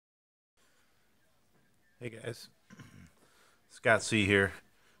Hey guys, Scott C here.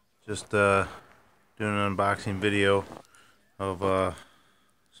 Just doing an unboxing video of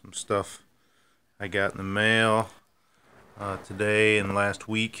some stuff I got in the mail today and last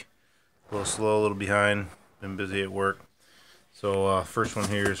week. A little slow, a little behind. Been busy at work. So first one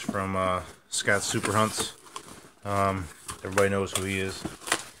here is from Scott Super Hunts. Everybody knows who he is.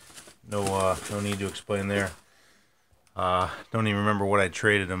 No need to explain there. Don't even remember what I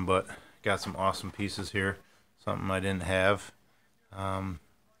traded him, but got some awesome pieces here. Something I didn't have.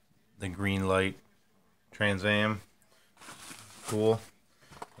 The green light Trans Am. Cool.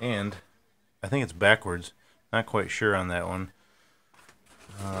 And I think it's backwards. Not quite sure on that one.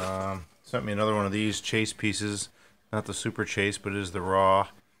 Sent me another one of these chase pieces. Not the Super Chase, but it is the raw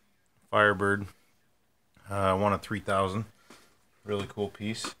Firebird. One of 3,000. Really cool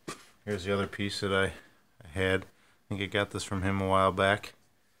piece. Here's the other piece that I had. I think I got this from him a while back.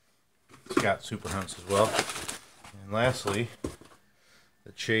 Scott Super Hunts as well. And lastly,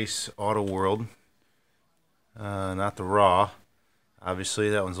 the Chase Auto World. Not the raw. Obviously,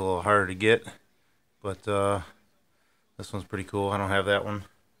 that one's a little harder to get, but this one's pretty cool. I don't have that one.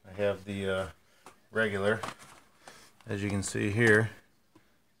 I have the regular. As you can see here,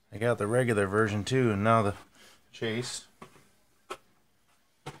 I got the regular version too, and now the Chase.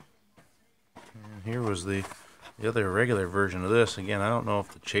 And here was the other regular version of this. Again, I don't know if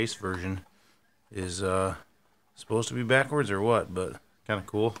the Chase version is supposed to be backwards or what, but kind of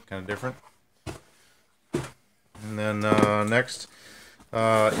cool, kind of different. And then next,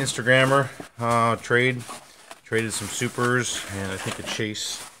 Instagrammer traded some supers and I think a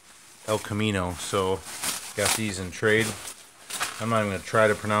Chase El Camino. So got these in trade. I'm not even going to try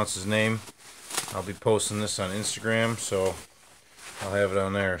to pronounce his name. I'll be posting this on Instagram, so I'll have it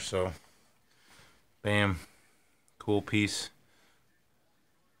on there. So bam. Cool piece.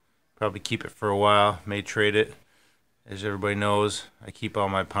 Probably keep it for a while. May trade it. As everybody knows, I keep all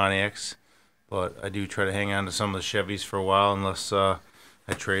my Pontiacs, but I do try to hang on to some of the Chevys for a while unless I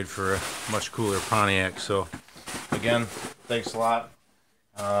trade for a much cooler Pontiac. So again, thanks a lot.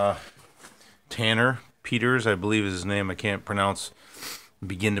 Tanner Peters, I believe is his name. I can't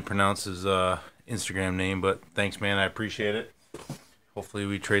begin to pronounce his Instagram name, but thanks, man. I appreciate it. Hopefully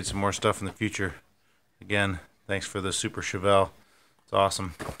we trade some more stuff in the future. Again, thanks for the Super Chevelle. It's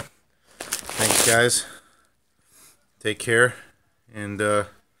awesome. Thanks, guys. Take care, and have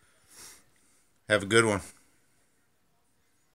a good one.